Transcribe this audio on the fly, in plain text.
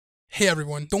Hey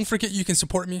everyone, don't forget you can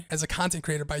support me as a content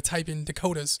creator by typing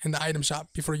Dakotaz in the item shop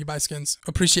before you buy skins.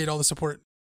 Appreciate all the support.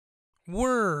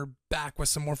 We're back with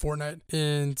some more Fortnite.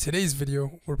 In today's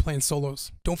video, we're playing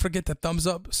solos. Don't forget to thumbs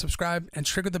up, subscribe, and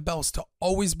trigger the bells to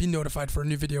always be notified for a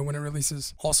new video when it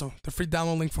releases. Also, the free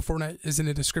download link for Fortnite is in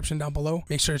the description down below.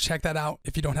 Make sure to check that out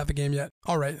if you don't have the game yet.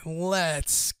 Alright,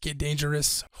 let's get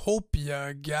dangerous. Hope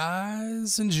ya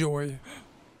guys enjoy.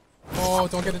 Oh,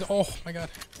 don't get it. Oh my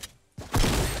god.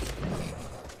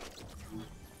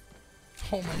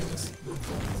 Oh my goodness.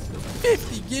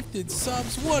 50 gifted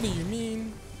subs, what do you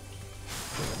mean?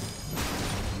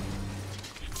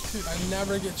 Dude, I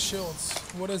never get shields.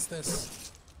 What is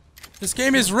this? This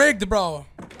game is rigged, bro.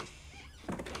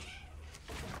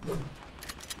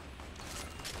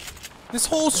 This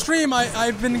whole stream,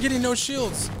 I've been getting no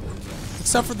shields.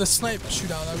 Except for the snipe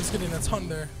shootout. I was getting a ton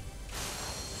there.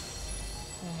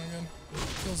 Oh my god.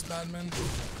 Feels bad, man.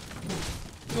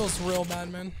 Feels real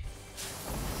bad, man.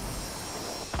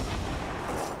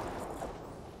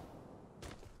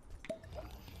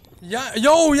 Yeah,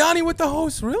 yo, Yanni with the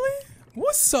host, really?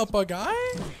 What's up, guy?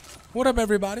 What up,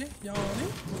 everybody? Yanni.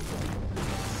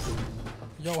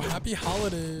 Yo, happy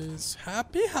holidays.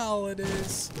 Happy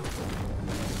holidays.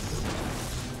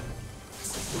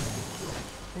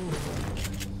 Ooh.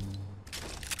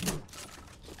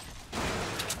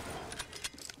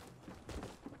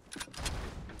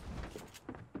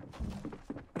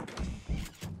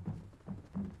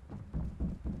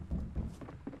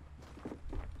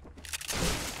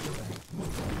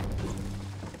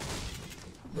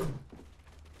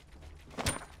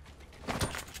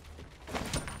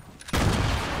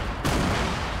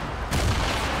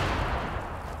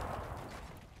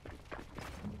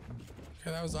 Okay,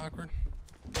 that was awkward.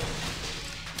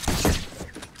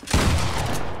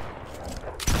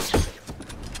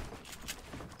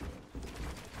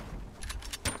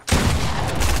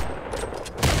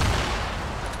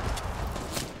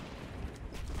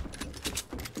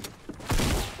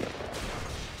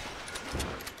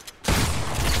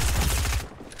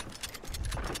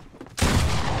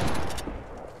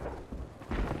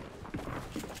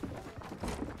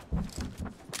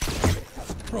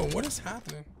 Bro, what is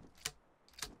happening?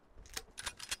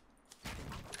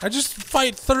 I just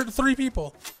fight three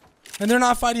people, and they're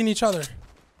not fighting each other.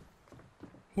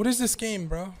 What is this game,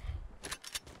 bro?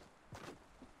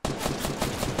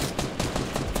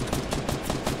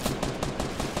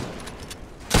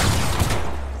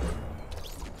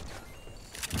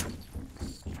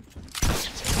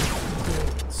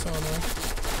 Dude, so annoying.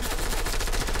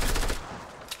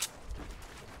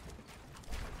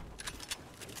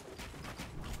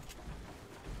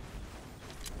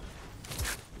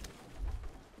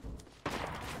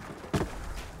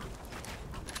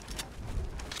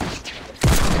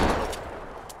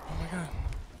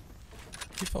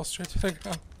 He fell straight to the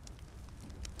ground.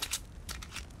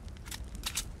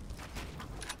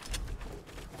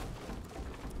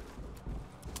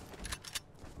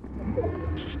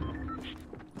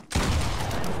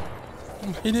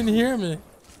 He didn't hear me.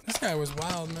 This guy was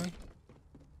wild, man.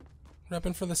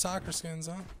 Repping for the soccer skins,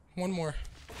 huh? One more.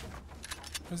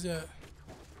 Where's he at?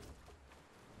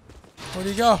 Where'd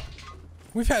he go?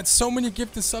 We've had so many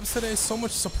gifted subs today, so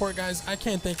much support, guys. I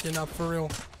can't thank you enough, for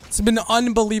real. It's been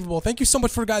unbelievable. Thank you so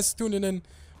much for guys tuning in.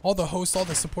 All the hosts, all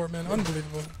the support, man.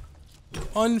 Unbelievable.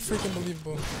 Unfreaking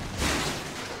believable.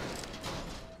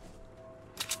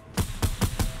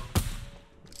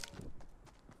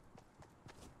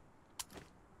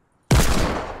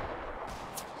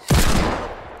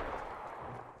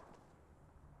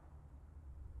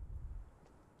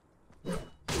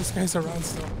 This guy's around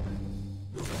still.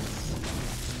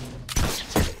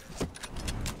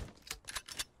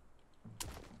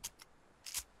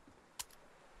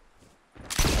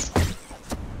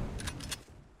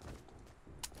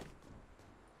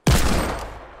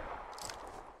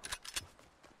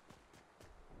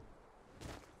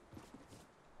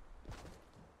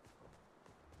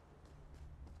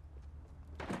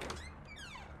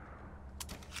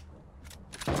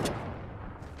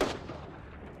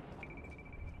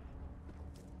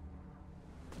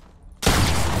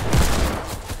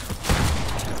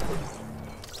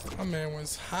 My man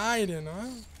was hiding, huh?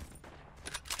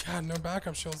 God, no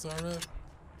backup shields though, rip.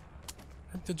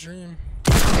 Rip the dream.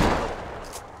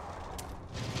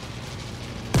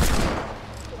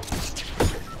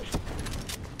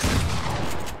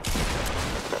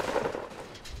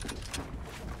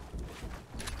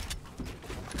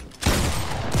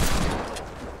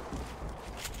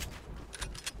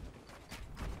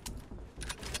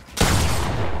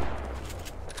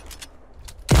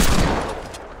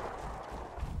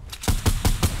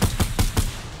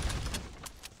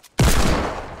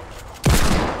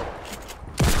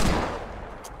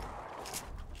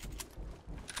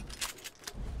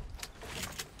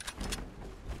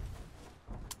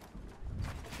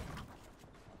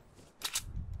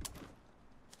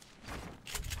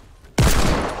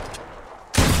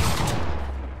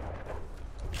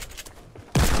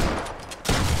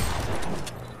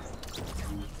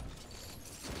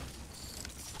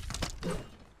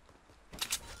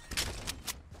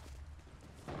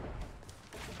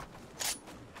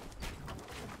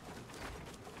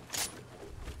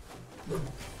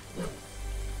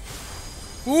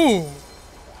 Ooh.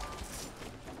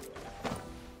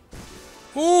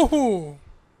 Ooh.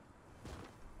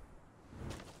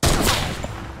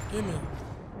 Gimme.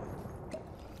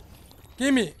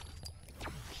 Gimme.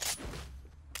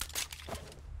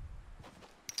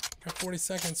 Got 40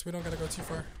 seconds. We don't gotta go too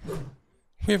far.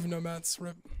 We have no mats.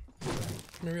 Rip.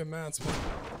 I mean, we have mats, but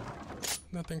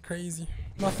nothing crazy.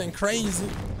 Nothing crazy.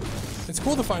 It's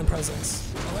cool to find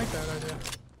presents. I like that idea.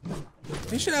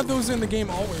 They should have those in the game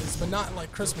always, but not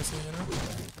like Christmassy, you know?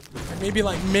 Like maybe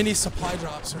like mini supply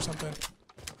drops or something.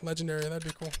 Legendary, that'd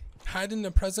be cool. Hiding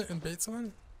a present in bait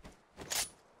zone?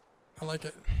 I like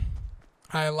it.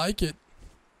 I like it.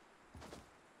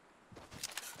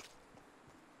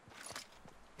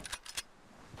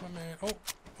 My man. Oh.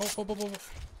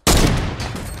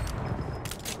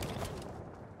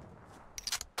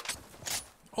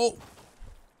 Oh.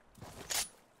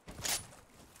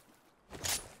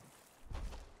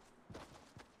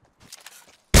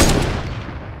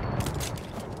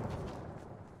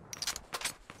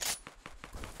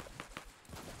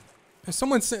 If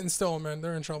someone's sitting still, man,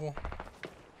 they're in trouble.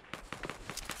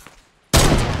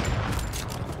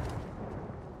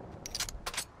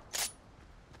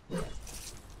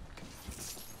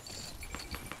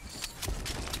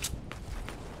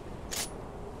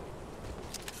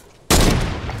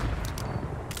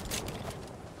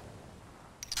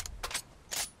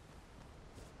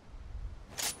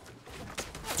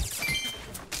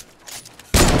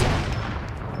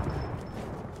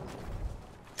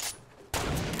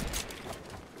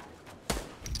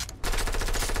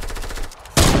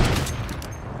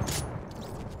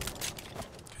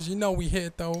 You know we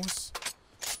hit those.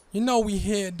 You know we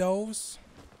hit those.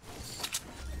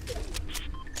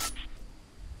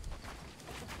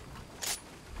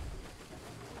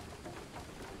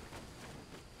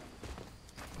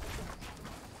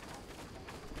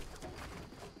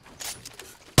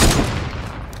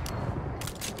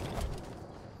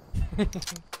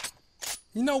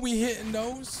 You know we hitting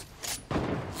those.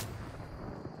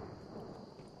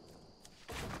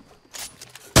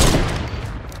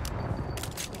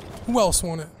 Who else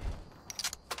won it?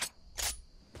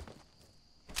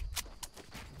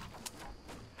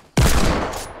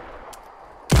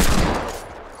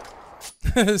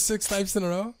 6 snipes in a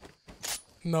row?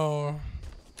 No.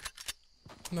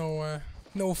 No way.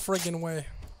 No friggin' way.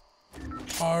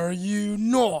 Are you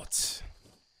not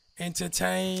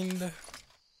entertained?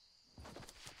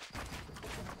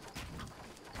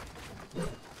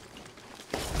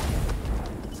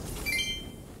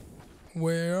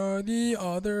 Where are the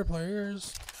other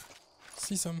players?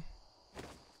 See some.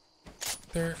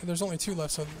 There's only 2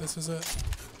 left, so this is it.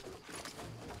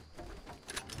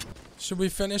 Should we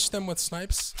finish them with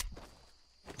snipes?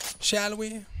 Shall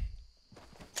we?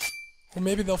 Or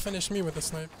maybe they'll finish me with a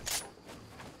snipe.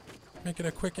 Make it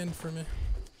a quick end for me.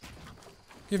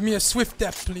 Give me a swift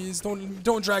death, please.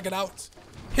 Don't drag it out.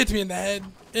 Hit me in the head.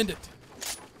 End it.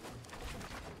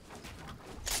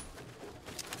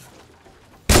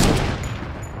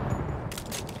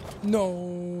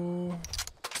 No.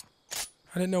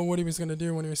 I didn't know what he was gonna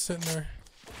do when he was sitting there.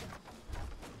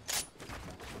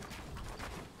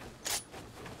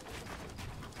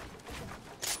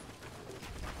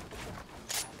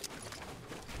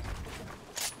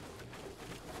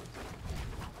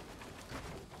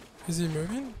 Is he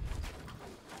moving?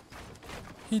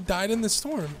 He died in the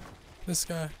storm. This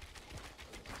guy.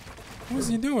 What was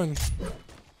he doing?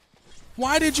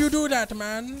 Why did you do that,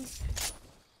 man?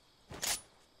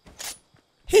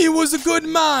 He was a good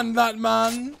man, that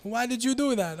man. Why did you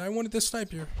do that? I wanted to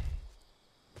snipe you.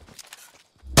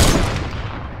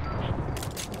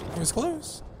 It was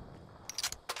close.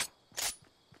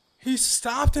 He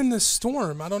stopped in the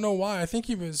storm. I don't know why. I think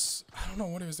he was... I don't know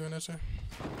what he was doing, actually.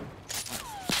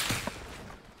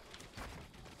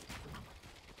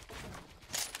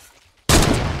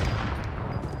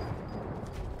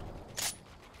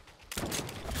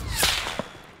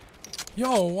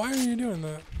 Yo, why are you doing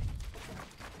that?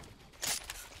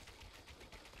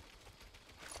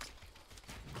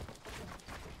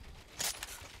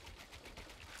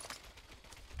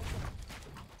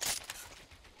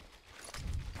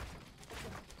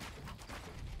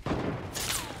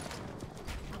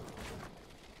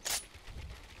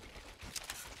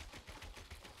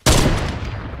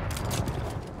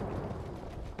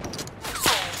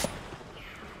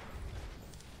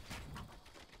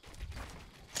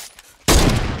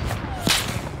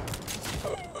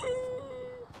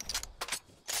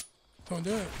 Don't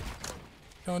do it.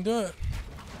 Don't do it.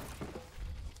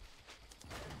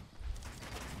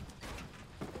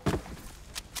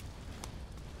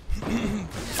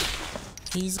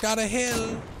 He's got a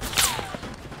heal.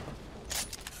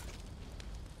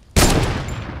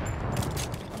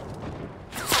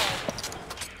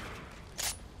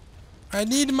 I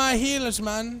need my healers,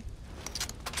 man.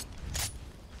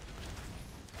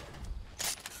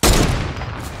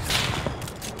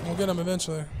 We'll get him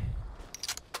eventually.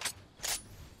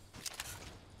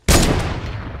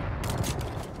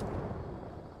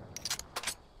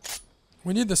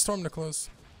 We need the storm to close.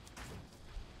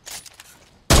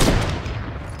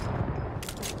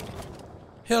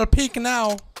 He'll peek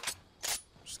now.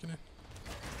 Just kidding.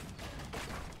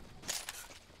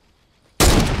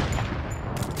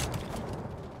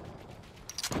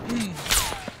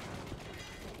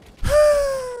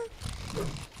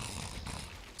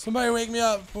 Somebody wake me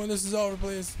up when this is over,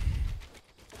 please.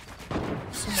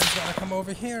 Someone's gotta come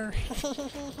over here.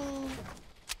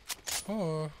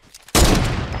 Oh.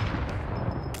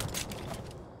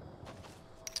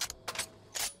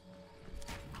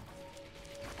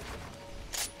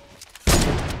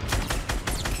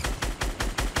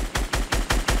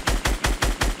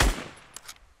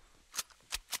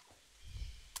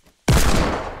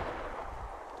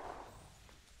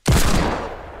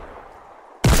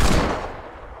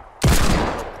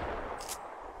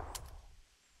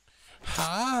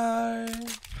 Hi,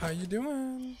 how you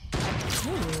doing?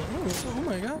 Oh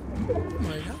my god. Oh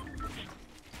my god.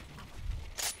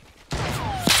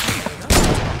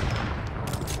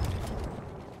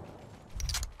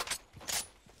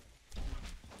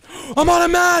 I'm on a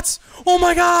mat! Oh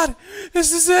my god!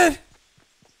 This is it!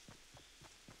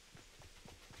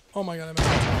 Oh my god, I'm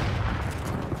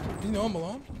out. You know I'm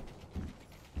alone?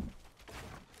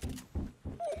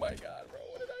 Oh my god, bro.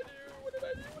 What did I do? What did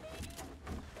I do? What did I do?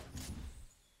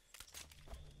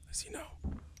 Does he know?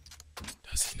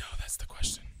 Does he know? That's the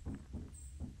question.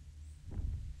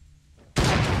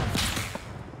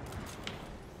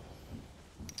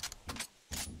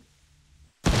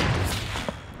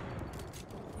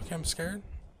 Okay, I'm scared.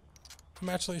 I'm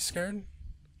actually scared.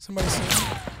 Somebody see me.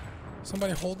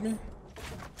 Somebody hold me.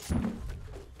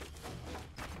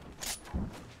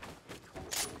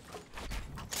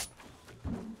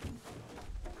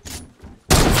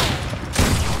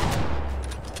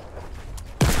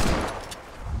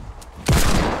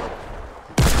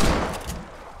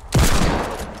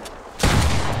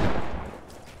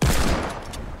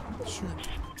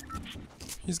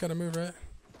 He's gotta move, right?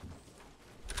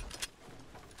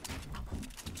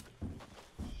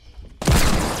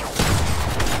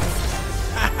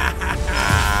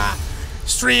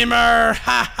 Streamer!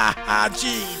 Ha ha ha!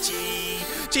 GG!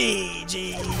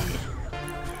 GG!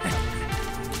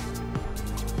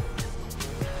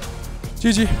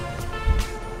 GG!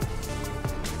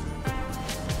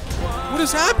 What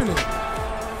is happening?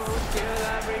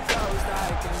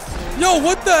 Yo,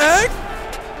 what the heck?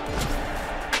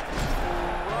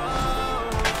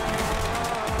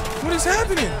 What is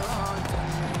happening?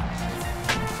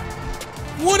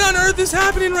 What on earth is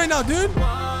happening right now, dude?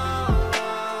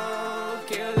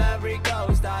 Kill every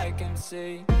ghost I can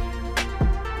see.